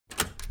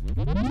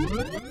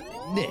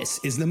This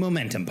is the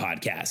Momentum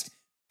Podcast.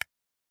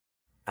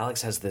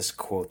 Alex has this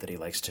quote that he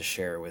likes to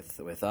share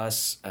with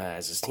us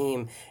as his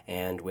team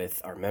and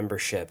with our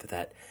membership,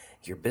 that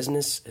your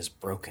business is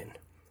broken,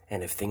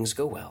 and if things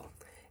go well,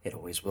 it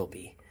always will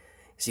be.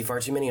 See, far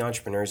too many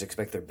entrepreneurs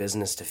expect their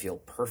business to feel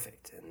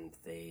perfect, and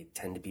they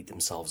tend to beat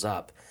themselves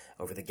up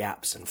over the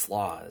gaps and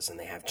flaws, and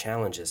they have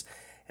challenges,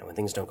 and when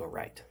things don't go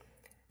right.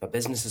 But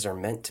businesses are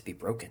meant to be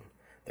broken.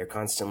 They're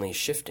constantly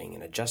shifting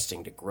and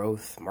adjusting to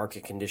growth,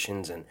 market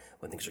conditions, and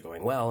when things are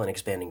going well, an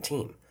expanding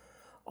team.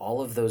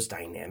 All of those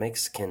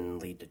dynamics can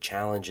lead to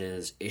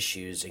challenges,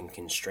 issues, and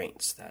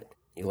constraints that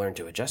you learn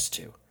to adjust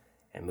to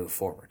and move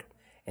forward.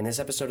 In this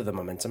episode of the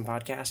Momentum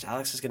Podcast,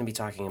 Alex is going to be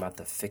talking about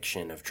the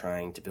fiction of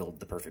trying to build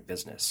the perfect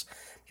business.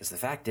 Because the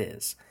fact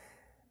is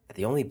that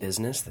the only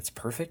business that's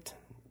perfect,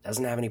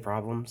 doesn't have any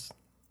problems,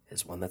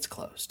 is one that's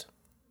closed.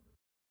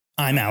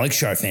 I'm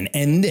Alex Sharfin,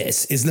 and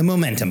this is the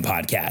Momentum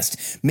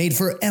Podcast, made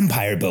for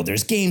empire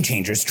builders, game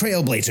changers,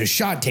 trailblazers,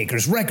 shot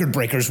takers, record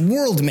breakers,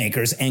 world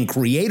makers, and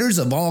creators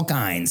of all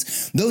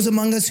kinds. Those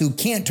among us who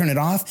can't turn it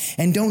off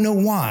and don't know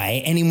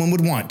why anyone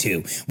would want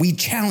to. We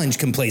challenge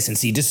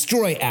complacency,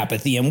 destroy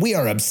apathy, and we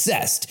are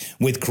obsessed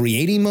with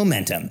creating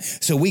momentum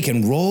so we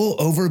can roll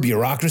over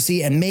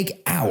bureaucracy and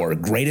make our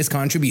greatest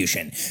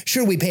contribution.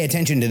 Sure, we pay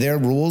attention to their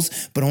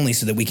rules, but only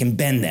so that we can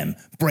bend them,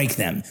 break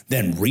them,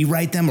 then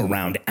rewrite them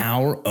around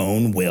our own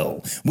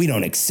will. We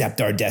don't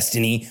accept our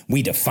destiny,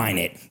 we define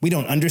it. We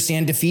don't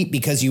understand defeat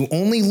because you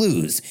only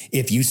lose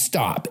if you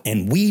stop,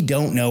 and we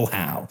don't know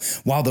how.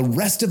 While the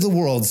rest of the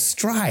world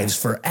strives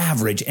for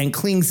average and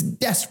clings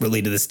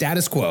desperately to the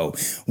status quo,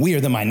 we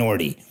are the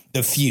minority,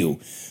 the few,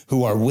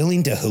 who are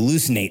willing to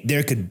hallucinate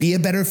there could be a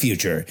better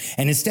future.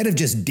 And instead of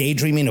just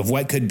daydreaming of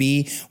what could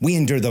be, we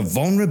endure the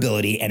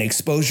vulnerability and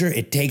exposure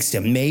it takes to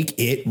make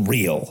it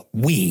real.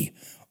 We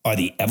are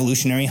the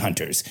evolutionary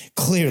hunters,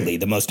 clearly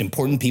the most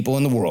important people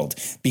in the world,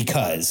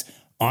 because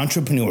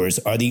entrepreneurs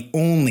are the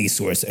only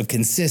source of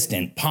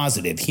consistent,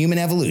 positive human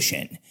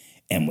evolution,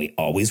 and we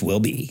always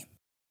will be.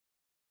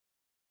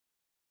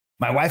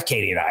 My wife,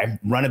 Katie, and I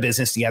run a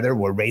business together.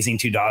 We're raising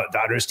two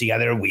daughters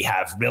together. We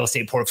have real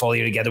estate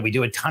portfolio together. We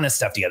do a ton of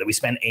stuff together. We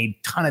spend a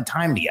ton of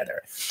time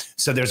together.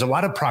 So there's a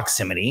lot of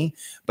proximity,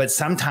 but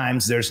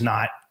sometimes there's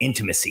not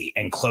intimacy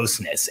and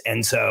closeness.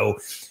 And so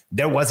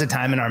there was a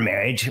time in our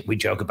marriage, we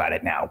joke about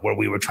it now, where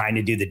we were trying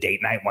to do the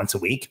date night once a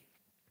week.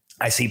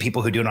 I see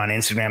people who do it on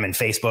Instagram and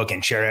Facebook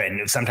and share it.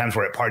 And sometimes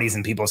we're at parties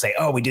and people say,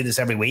 oh, we do this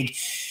every week.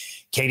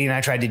 Katie and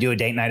I tried to do a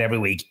date night every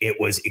week. It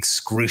was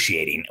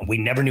excruciating. We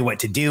never knew what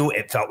to do.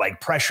 It felt like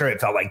pressure. It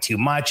felt like too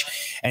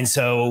much. And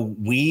so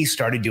we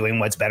started doing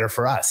what's better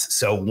for us.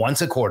 So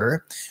once a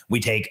quarter, we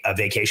take a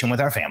vacation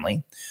with our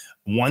family.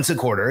 Once a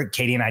quarter,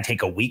 Katie and I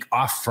take a week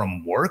off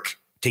from work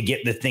to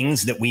get the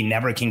things that we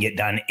never can get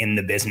done in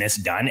the business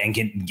done, and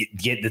can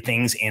get the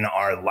things in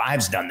our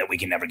lives done that we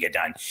can never get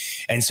done.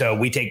 And so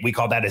we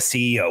call that a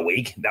CEO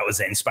week. That was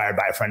inspired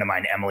by a friend of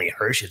mine, Emily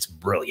Hirsch. It's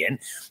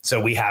brilliant.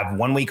 So we have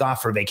 1 week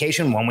off for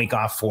vacation, 1 week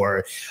off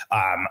for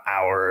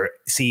our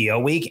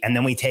CEO week. And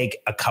then we take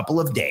a couple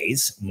of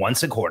days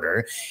once a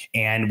quarter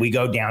and we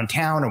go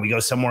downtown, or we go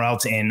somewhere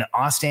else in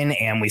Austin,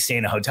 and we stay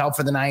in a hotel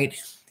for the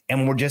night.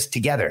 And we're just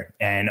together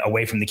and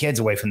away from the kids,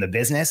 away from the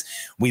business.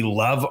 We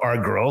love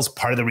our girls.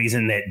 Part of the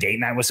reason that date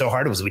night was so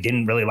hard was we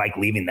didn't really like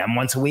leaving them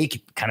once a week.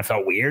 It kind of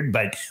felt weird,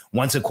 but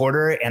once a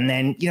quarter. And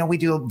then, we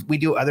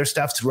do other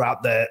stuff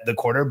throughout the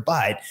quarter,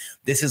 but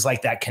this is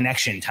like that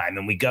connection time.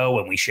 And we go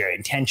and we share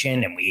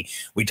intention, and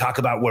we talk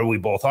about where we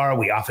both are.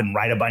 We often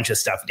write a bunch of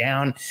stuff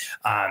down,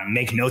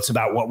 make notes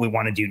about what we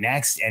want to do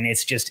next. And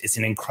it's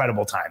an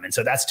incredible time. And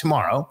so that's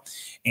tomorrow.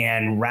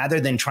 And rather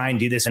than try and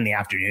do this in the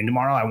afternoon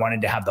tomorrow, I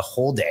wanted to have the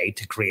whole day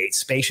to create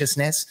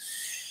spaciousness,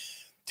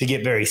 to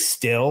get very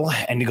still,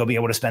 and to go be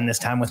able to spend this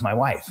time with my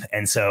wife.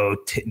 And so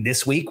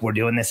this week we're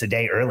doing this a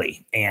day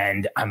early,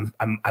 and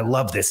I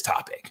love this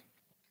topic.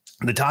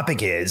 The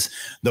topic is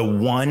the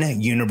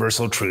one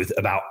universal truth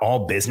about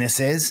all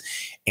businesses,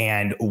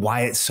 and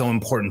why it's so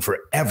important for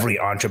every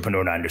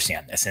entrepreneur to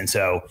understand this. And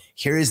so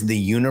here is the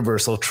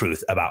universal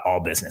truth about all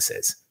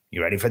businesses.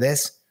 You ready for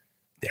this?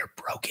 They're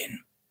broken.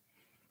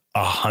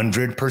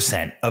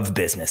 100% of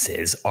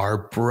businesses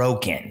are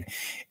broken.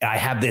 I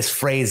have this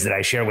phrase that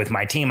I share with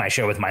my team. I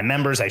share with my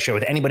members. I share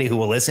with anybody who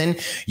will listen.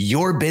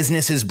 Your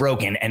business is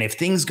broken. And if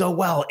things go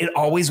well, it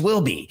always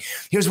will be.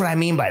 Here's what I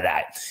mean by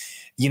that.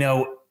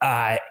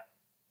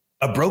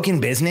 A broken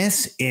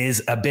business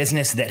is a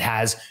business that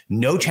has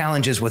no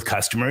challenges with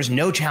customers,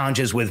 no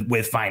challenges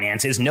with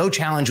finances, no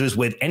challenges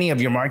with any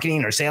of your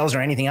marketing or sales or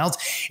anything else.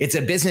 It's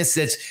a business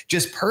that's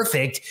just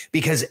perfect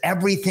because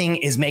everything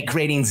is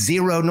creating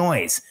zero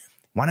noise.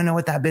 Want to know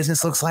what that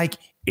business looks like?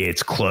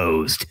 It's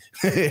closed.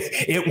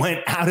 It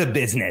went out of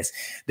business.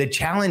 The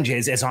challenge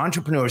is, as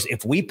entrepreneurs,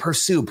 if we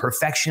pursue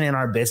perfection in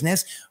our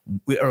business,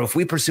 or if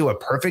we pursue a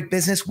perfect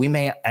business, we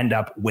may end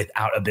up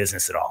without a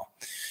business at all.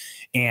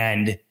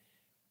 And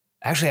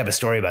I actually have a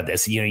story about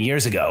this.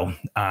 Years ago,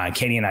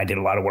 Katie and I did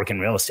a lot of work in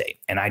real estate,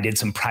 and I did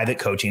some private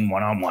coaching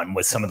one-on-one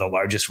with some of the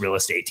largest real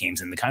estate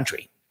teams in the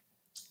country.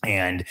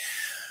 And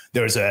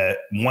there was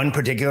one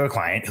particular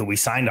client who we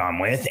signed on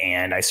with,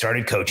 and I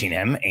started coaching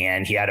him,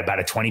 and he had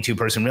about a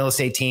 22-person real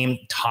estate team,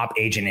 top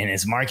agent in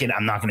his market.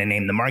 I'm not going to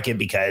name the market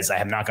because I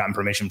have not gotten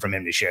permission from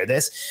him to share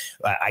this.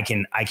 I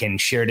can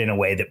share it in a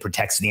way that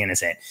protects the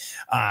innocent.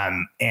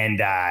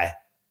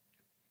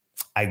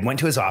 I went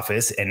to his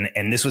office,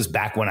 and this was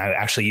back when I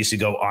actually used to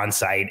go on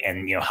site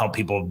and, help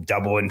people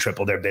double and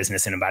triple their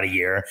business in about a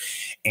year.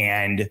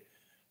 And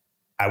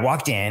I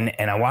walked in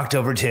and I walked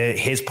over to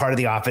his part of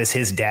the office,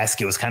 his desk.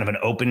 It was kind of an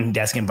open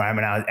desk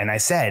environment. And I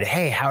said,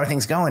 "Hey, how are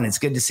things going? It's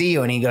good to see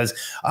you." And he goes,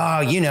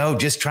 "Oh,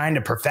 just trying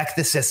to perfect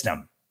the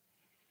system."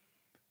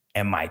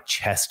 And my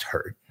chest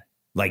hurt.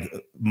 Like,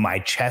 my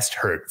chest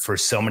hurt for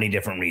so many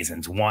different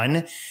reasons.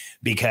 One,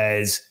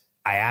 because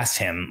I asked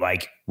him,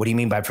 like, "What do you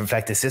mean by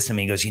perfect the system?"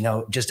 He goes,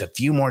 "Just a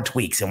few more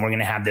tweaks and we're going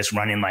to have this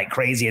running like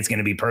crazy. It's going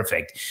to be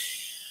perfect."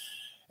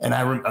 And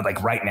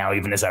like right now,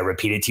 even as I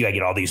repeat it to you, I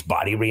get all these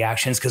body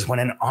reactions, because when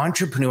an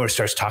entrepreneur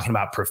starts talking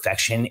about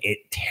perfection, it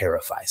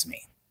terrifies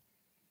me.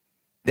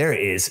 There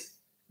is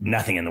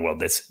nothing in the world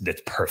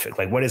that's perfect.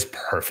 Like, what is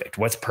perfect?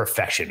 What's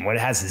perfection? What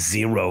has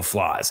zero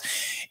flaws?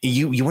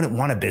 You wouldn't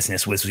want a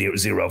business with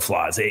zero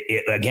flaws.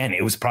 Again,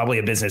 it was probably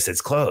a business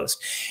that's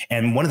closed.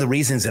 And one of the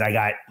reasons that I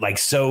got like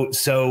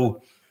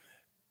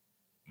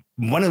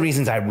one of the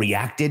reasons I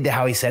reacted to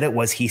how he said it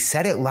was he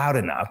said it loud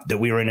enough that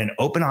we were in an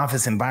open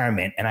office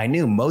environment, and I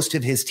knew most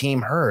of his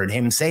team heard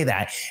him say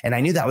that. And I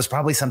knew that was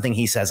probably something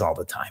he says all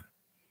the time.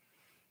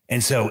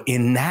 And so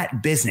in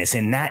that business,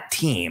 in that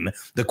team,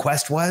 the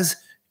quest was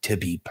to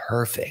be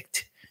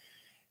perfect.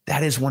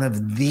 That is one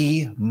of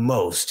the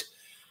most,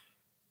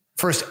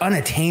 first,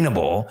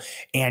 unattainable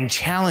and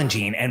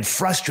challenging and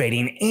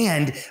frustrating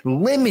and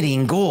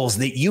limiting goals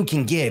that you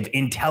can give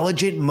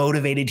intelligent,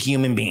 motivated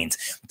human beings.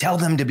 Tell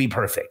them to be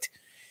perfect.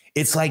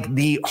 It's like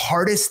the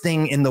hardest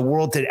thing in the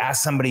world to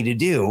ask somebody to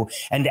do,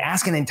 and to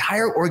ask an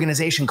entire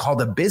organization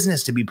called a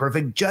business to be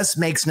perfect just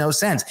makes no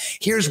sense.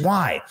 Here's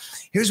why.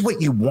 Here's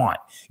what you want.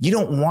 You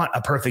don't want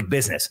a perfect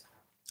business.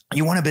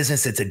 You want a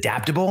business that's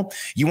adaptable.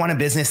 You want a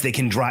business that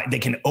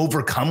can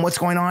overcome what's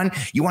going on.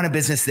 You want a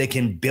business that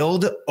can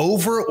build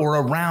over or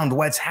around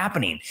what's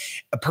happening.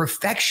 A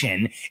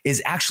perfection is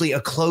actually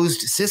a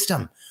closed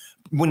system.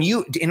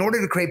 In order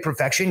to create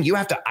perfection, you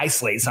have to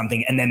isolate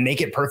something and then make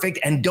it perfect,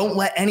 and don't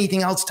let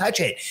anything else touch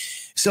it.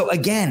 So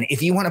again,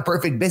 if you want a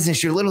perfect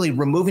business, you're literally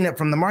removing it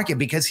from the market,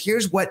 because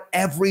here's what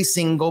every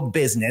single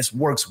business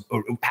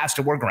has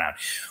to work around.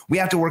 We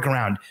have to work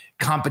around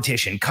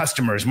competition,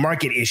 customers,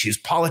 market issues,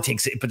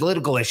 politics,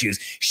 political issues,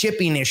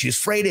 shipping issues,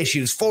 freight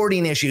issues,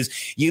 forwarding issues.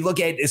 You look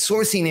at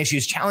sourcing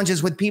issues,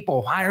 challenges with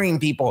people, hiring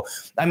people.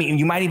 I mean,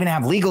 you might even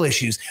have legal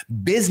issues.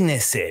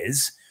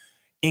 Businesses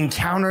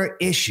encounter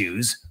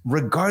issues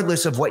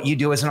regardless of what you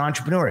do as an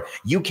entrepreneur.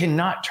 You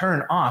cannot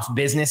turn off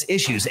business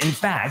issues. In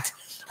fact,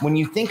 when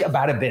you think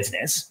about a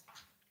business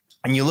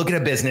and you look at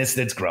a business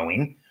that's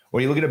growing, or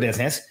you look at a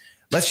business,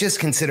 let's just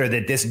consider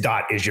that this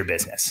dot is your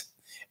business.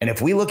 And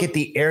if we look at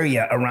the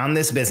area around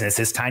this business,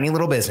 this tiny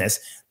little business,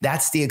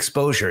 that's the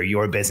exposure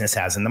your business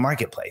has in the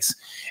marketplace.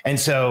 And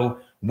so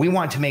we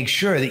want to make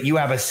sure that you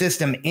have a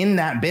system in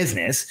that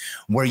business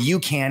where you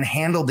can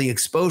handle the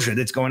exposure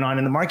that's going on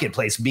in the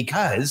marketplace.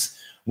 Because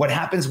what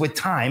happens with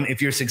time,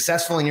 if you're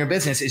successful in your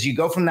business, is you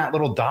go from that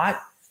little dot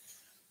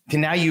to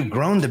now you've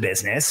grown the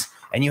business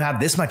and you have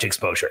this much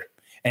exposure.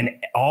 And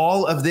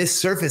all of this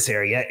surface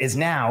area is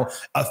now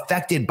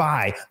affected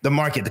by the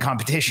market, the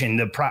competition,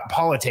 the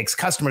politics,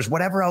 customers,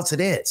 whatever else it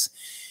is.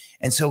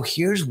 And so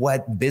here's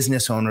what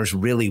business owners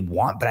really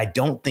want, but I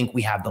don't think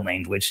we have the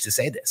language to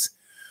say this.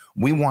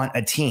 We want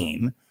a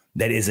team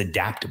that is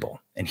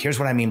adaptable. And here's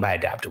what I mean by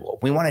adaptable.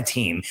 We want a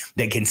team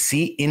that can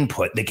see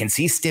input, that can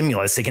see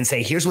stimulus, that can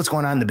say, here's what's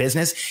going on in the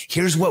business.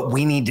 Here's what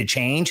we need to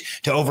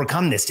change to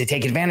overcome this, to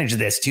take advantage of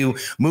this, to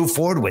move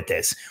forward with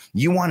this.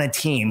 You want a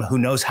team who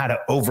knows how to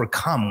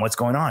overcome what's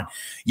going on.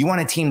 You want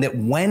a team that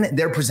when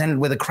they're presented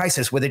with a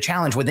crisis, with a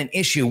challenge, with an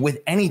issue,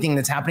 with anything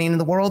that's happening in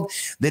the world,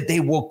 that they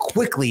will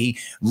quickly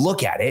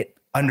look at it,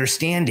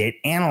 understand it,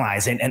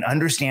 analyze it, and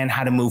understand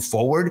how to move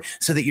forward,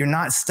 so that you're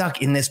not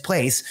stuck in this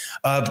place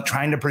of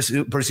trying to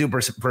pursue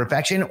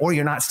perfection, or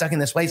you're not stuck in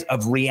this place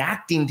of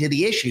reacting to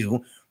the issue,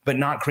 but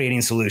not creating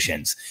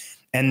solutions.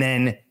 And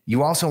then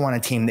you also want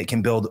a team that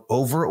can build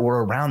over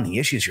or around the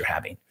issues you're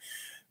having.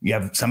 You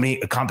have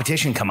a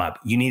competition come up.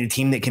 You need a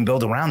team that can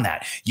build around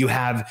that. You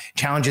have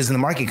challenges in the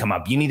market come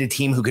up. You need a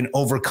team who can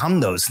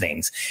overcome those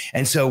things.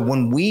 And so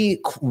when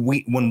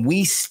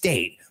we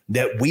state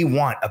that we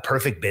want a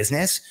perfect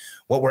business,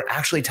 what we're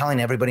actually telling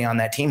everybody on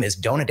that team is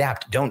don't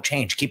adapt, don't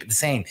change, keep it the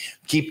same,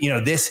 keep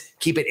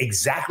it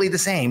exactly the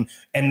same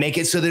and make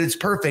it so that it's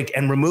perfect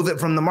and remove it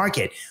from the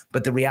market.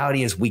 But the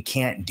reality is we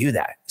can't do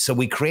that. So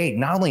we create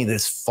not only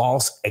this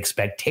false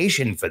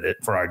expectation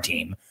for our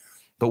team,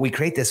 but we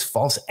create this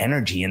false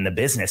energy in the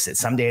business that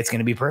someday it's going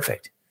to be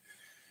perfect.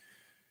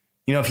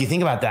 If you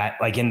think about that,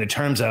 like in the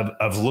terms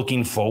of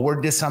looking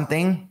forward to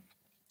something,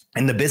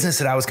 and the business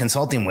that I was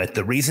consulting with,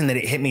 the reason that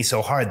it hit me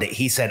so hard that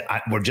he said,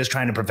 we're just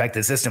trying to perfect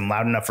the system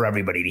loud enough for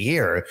everybody to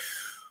hear,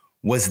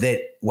 was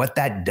that what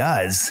that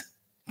does,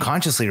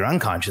 consciously or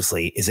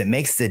unconsciously, is it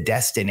makes the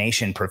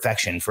destination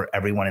perfection for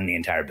everyone in the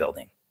entire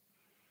building.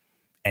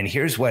 And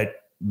here's what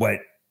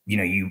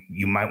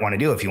you might want to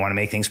do if you want to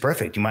make things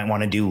perfect. You might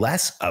want to do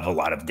less of a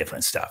lot of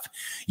different stuff.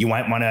 You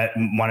might want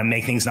to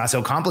make things not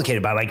so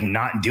complicated by like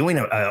not doing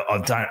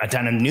a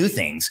ton of new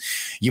things.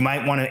 You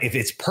might want to, if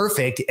it's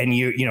perfect and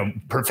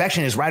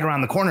perfection is right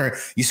around the corner,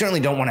 you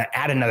certainly don't want to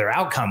add another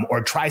outcome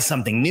or try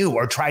something new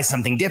or try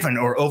something different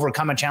or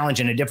overcome a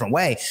challenge in a different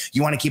way.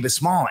 You want to keep it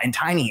small and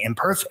tiny and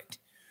perfect.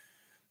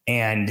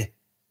 And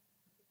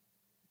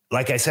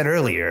like I said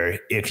earlier,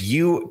 if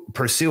you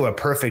pursue a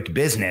perfect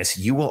business,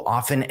 you will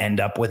often end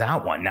up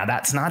without one. Now,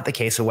 that's not the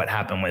case of what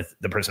happened with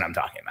the person I'm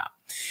talking about.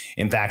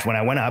 In fact, when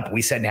I went up,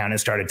 we sat down and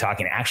started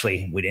talking.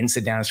 Actually, we didn't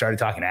sit down and started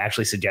talking. I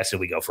actually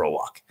suggested we go for a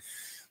walk.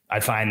 I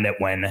find that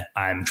when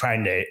I'm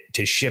trying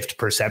to shift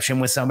perception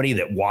with somebody,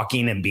 that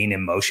walking and being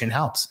in motion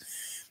helps.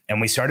 And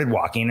we started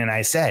walking, and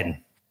I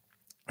said,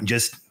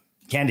 just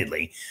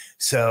candidly,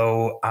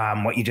 so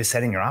what you just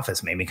said in your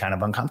office made me kind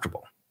of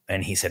uncomfortable.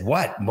 And he said,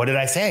 what did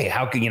I say?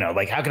 How could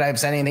I have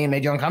said anything that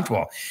made you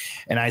uncomfortable?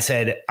 And I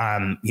said,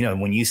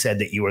 when you said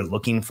that you were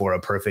looking for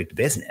a perfect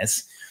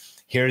business,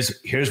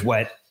 here's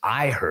what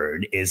I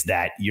heard is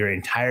that your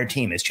entire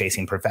team is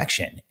chasing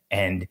perfection.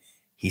 And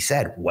he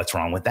said, what's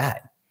wrong with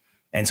that?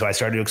 And so I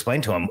started to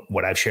explain to him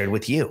what I've shared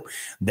with you,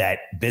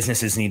 that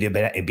businesses need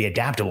to be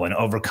adaptable and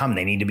overcome.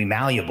 They need to be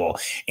malleable.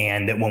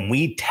 And that when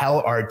we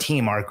tell our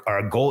team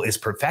our goal is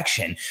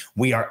perfection,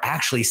 we are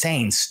actually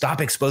saying,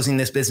 stop exposing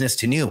this business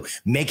to new,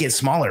 make it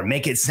smaller,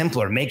 make it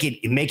simpler, make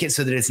it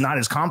so that it's not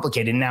as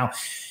complicated now,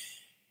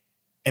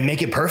 and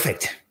make it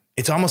perfect.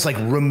 It's almost like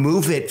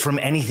remove it from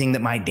anything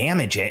that might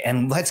damage it.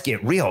 And let's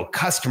get real,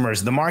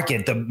 customers, the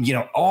market,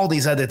 all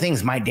these other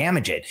things might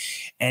damage it.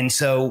 And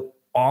so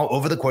all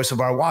over the course of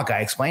our walk,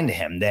 I explained to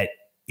him that,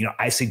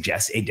 I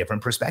suggest a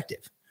different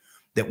perspective,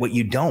 that what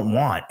you don't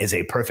want is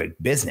a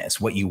perfect business.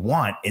 What you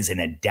want is an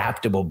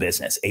adaptable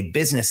business, a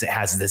business that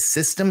has the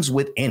systems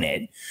within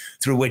it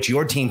through which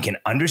your team can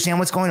understand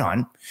what's going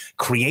on,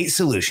 create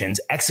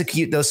solutions,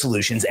 execute those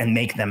solutions, and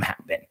make them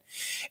happen.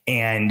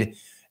 And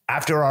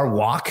after our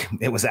walk,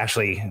 it was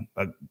actually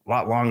a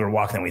lot longer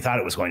walk than we thought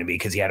it was going to be,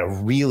 because he had a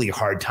really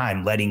hard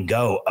time letting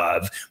go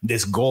of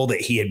this goal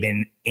that he had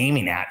been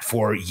aiming at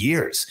for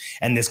years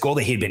and this goal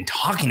that he had been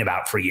talking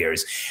about for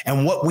years.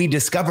 And what we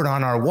discovered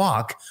on our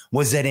walk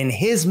was that in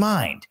his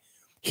mind,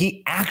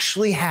 he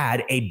actually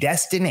had a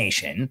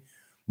destination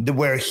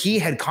where he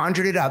had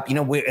conjured it up.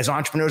 As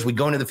entrepreneurs, we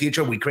go into the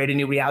future, we create a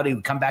new reality,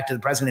 we come back to the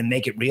present and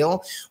make it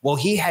real. Well,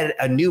 he had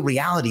a new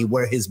reality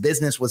where his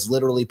business was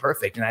literally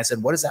perfect. And I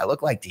said, what does that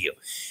look like to you?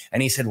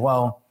 And he said,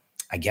 well,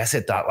 I guess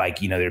it thought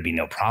there'd be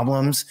no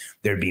problems,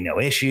 there'd be no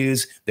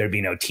issues, there'd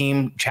be no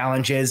team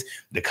challenges,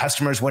 the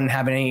customers wouldn't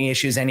have any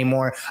issues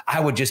anymore. I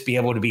would just be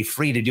able to be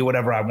free to do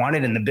whatever I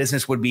wanted, and the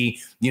business would be,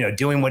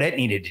 doing what it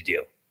needed to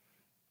do.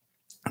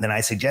 Then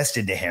I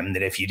suggested to him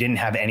that if you didn't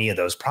have any of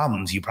those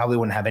problems, you probably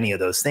wouldn't have any of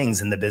those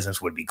things, and the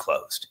business would be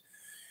closed.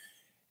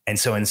 And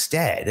so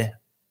instead,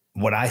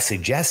 what I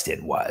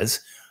suggested was,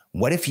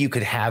 what if you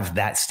could have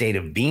that state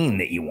of being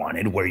that you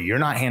wanted, where you're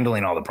not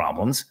handling all the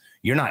problems,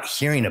 you're not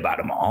hearing about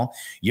them all,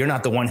 you're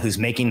not the one who's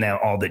making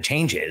all the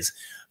changes,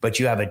 but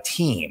you have a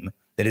team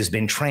that has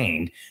been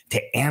trained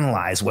to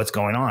analyze what's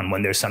going on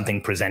when there's something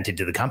presented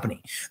to the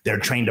company. They're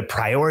trained to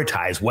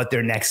prioritize what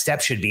their next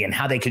step should be and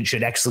how they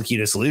should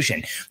execute a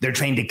solution. They're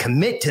trained to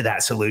commit to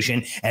that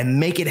solution and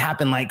make it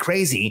happen like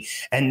crazy.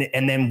 And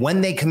then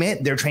when they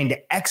commit, they're trained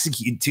to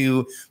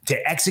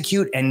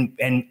execute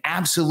and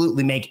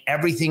absolutely make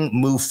everything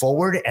move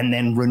forward and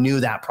then renew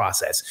that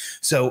process.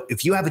 So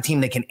if you have a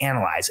team that can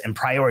analyze and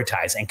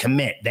prioritize and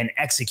commit, then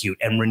execute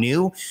and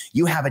renew,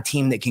 you have a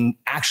team that can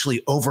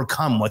actually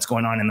overcome what's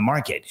going on in the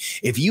market.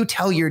 If you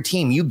tell your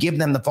team, you give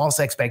them the false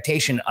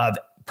expectation of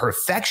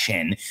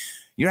perfection,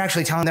 you're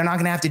actually telling them they're not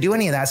going to have to do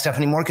any of that stuff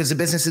anymore, because the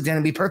business is going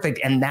to be perfect.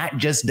 And that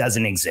just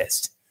doesn't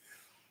exist.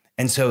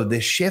 And so the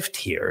shift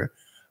here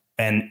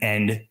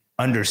and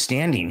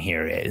understanding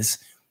here is,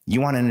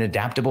 you want an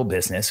adaptable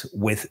business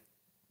with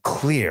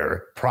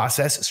clear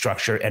process,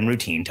 structure, and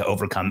routine to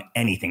overcome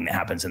anything that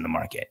happens in the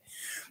market.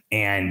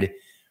 And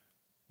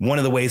one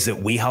of the ways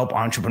that we help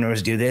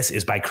entrepreneurs do this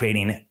is by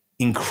creating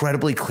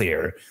incredibly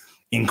clear,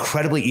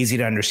 incredibly easy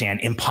to understand,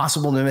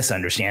 impossible to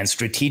misunderstand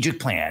strategic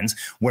plans,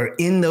 where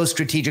in those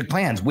strategic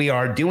plans, we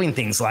are doing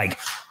things like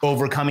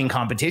overcoming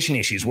competition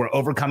issues. We're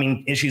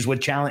overcoming issues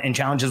with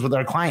challenges with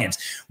our clients.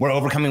 We're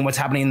overcoming what's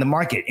happening in the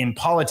market, in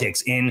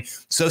politics, in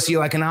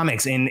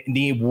socioeconomics, in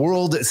the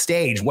world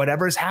stage,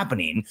 whatever's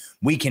happening,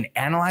 we can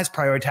analyze,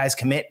 prioritize,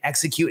 commit,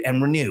 execute,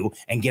 and renew,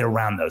 and get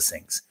around those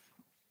things.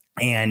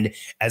 And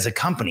as a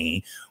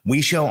company,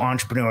 we show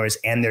entrepreneurs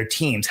and their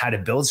teams how to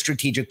build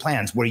strategic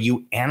plans where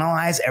you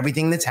analyze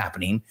everything that's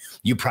happening,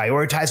 you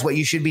prioritize what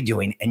you should be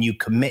doing, and you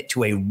commit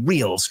to a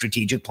real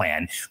strategic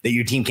plan that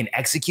your team can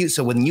execute.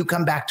 So when you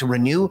come back to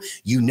renew,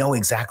 you know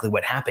exactly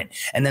what happened.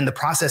 And then the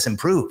process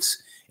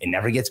improves. It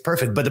never gets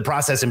perfect, but the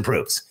process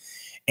improves.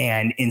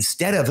 And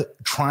instead of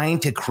trying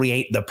to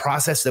create the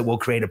process that will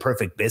create a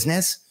perfect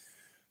business,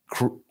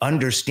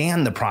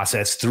 understand the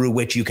process through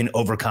which you can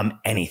overcome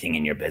anything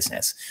in your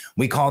business.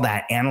 We call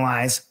that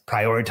analyze,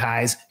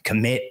 prioritize,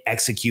 commit,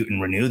 execute,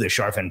 and renew, the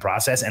Charfen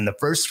process. And the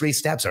first 3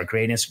 steps are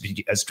creating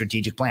a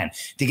strategic plan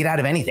to get out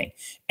of anything.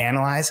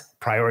 Analyze,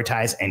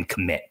 prioritize, and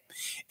commit.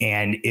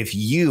 And if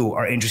you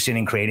are interested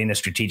in creating a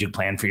strategic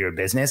plan for your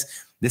business,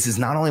 this is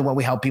not only what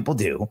we help people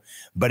do,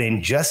 but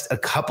in just a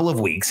couple of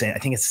weeks, and I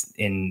think it's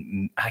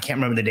I can't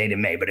remember the date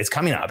in May, but it's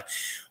coming up.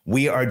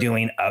 We are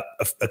doing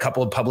a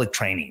couple of public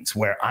trainings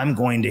where I'm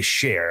going to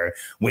share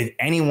with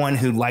anyone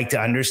who'd like to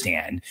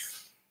understand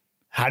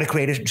how to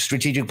create a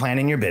strategic plan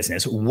in your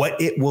business, what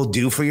it will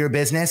do for your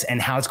business,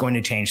 and how it's going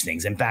to change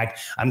things. In fact,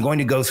 I'm going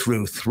to go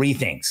through 3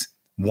 things.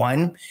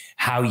 1,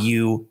 how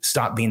you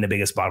stop being the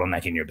biggest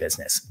bottleneck in your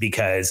business.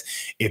 Because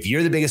if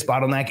you're the biggest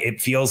bottleneck, it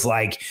feels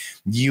like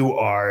you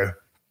are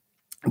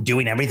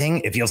doing everything.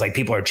 It feels like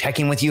people are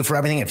checking with you for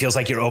everything. It feels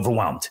like you're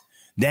overwhelmed.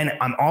 Then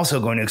I'm also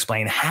going to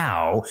explain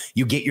how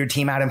you get your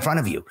team out in front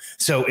of you.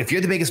 So if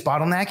you're the biggest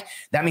bottleneck,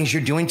 that means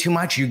you're doing too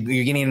much. You're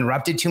getting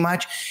interrupted too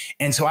much.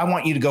 And so I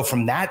want you to go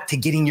from that to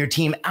getting your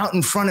team out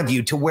in front of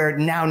you to where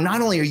now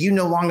not only are you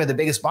no longer the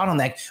biggest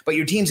bottleneck, but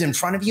your team's in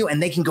front of you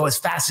and they can go as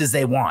fast as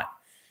they want.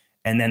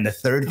 And then the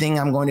third thing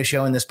I'm going to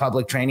show in this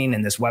public training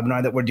and this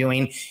webinar that we're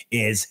doing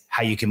is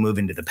how you can move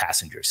into the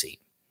passenger seat.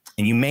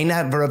 And you may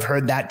never have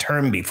heard that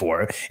term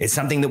before. It's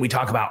something that we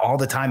talk about all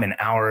the time in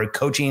our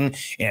coaching.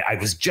 I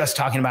was just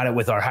talking about it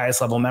with our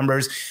highest level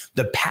members.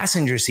 The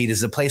passenger seat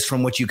is the place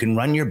from which you can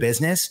run your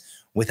business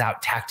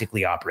without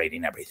tactically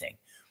operating everything.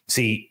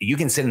 See, you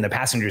can sit in the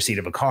passenger seat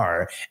of a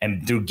car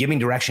and through giving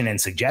direction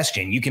and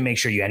suggestion, you can make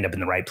sure you end up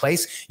in the right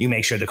place. You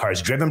make sure the car is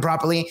driven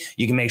properly.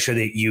 You can make sure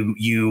that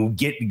you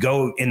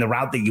go in the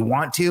route that you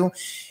want to.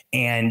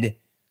 And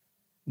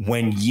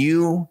when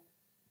you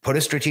put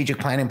a strategic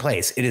plan in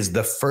place, it is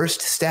the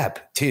first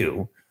step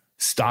to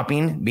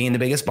stopping being the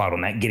biggest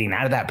bottleneck, getting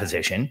out of that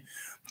position,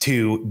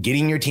 to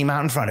getting your team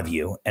out in front of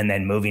you, and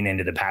then moving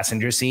into the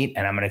passenger seat.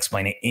 And I'm going to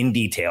explain it in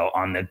detail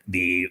on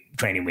the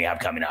training we have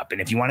coming up.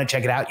 And if you want to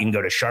check it out, you can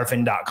go to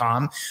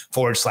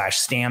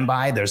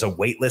charfen.com/standby. There's a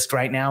wait list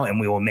right now, and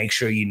we will make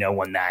sure you know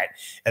when that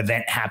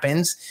event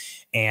happens.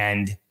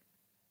 And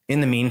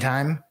in the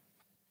meantime,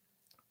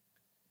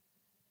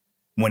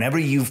 whenever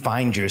you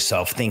find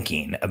yourself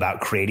thinking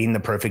about creating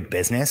the perfect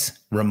business,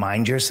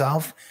 remind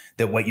yourself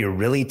that what you're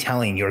really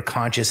telling your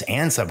conscious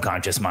and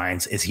subconscious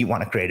minds is you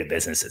want to create a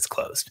business that's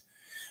closed.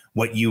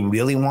 What you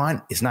really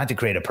want is not to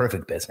create a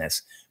perfect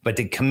business, but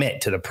to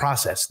commit to the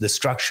process, the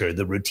structure,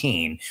 the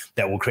routine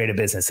that will create a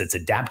business that's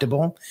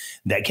adaptable,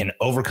 that can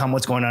overcome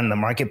what's going on in the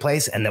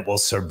marketplace, and that will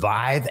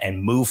survive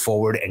and move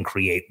forward and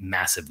create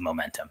massive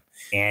momentum.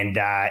 And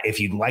if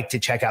you'd like to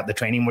check out the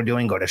training we're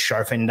doing, go to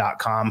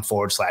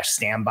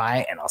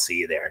charfen.com/standby, and I'll see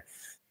you there.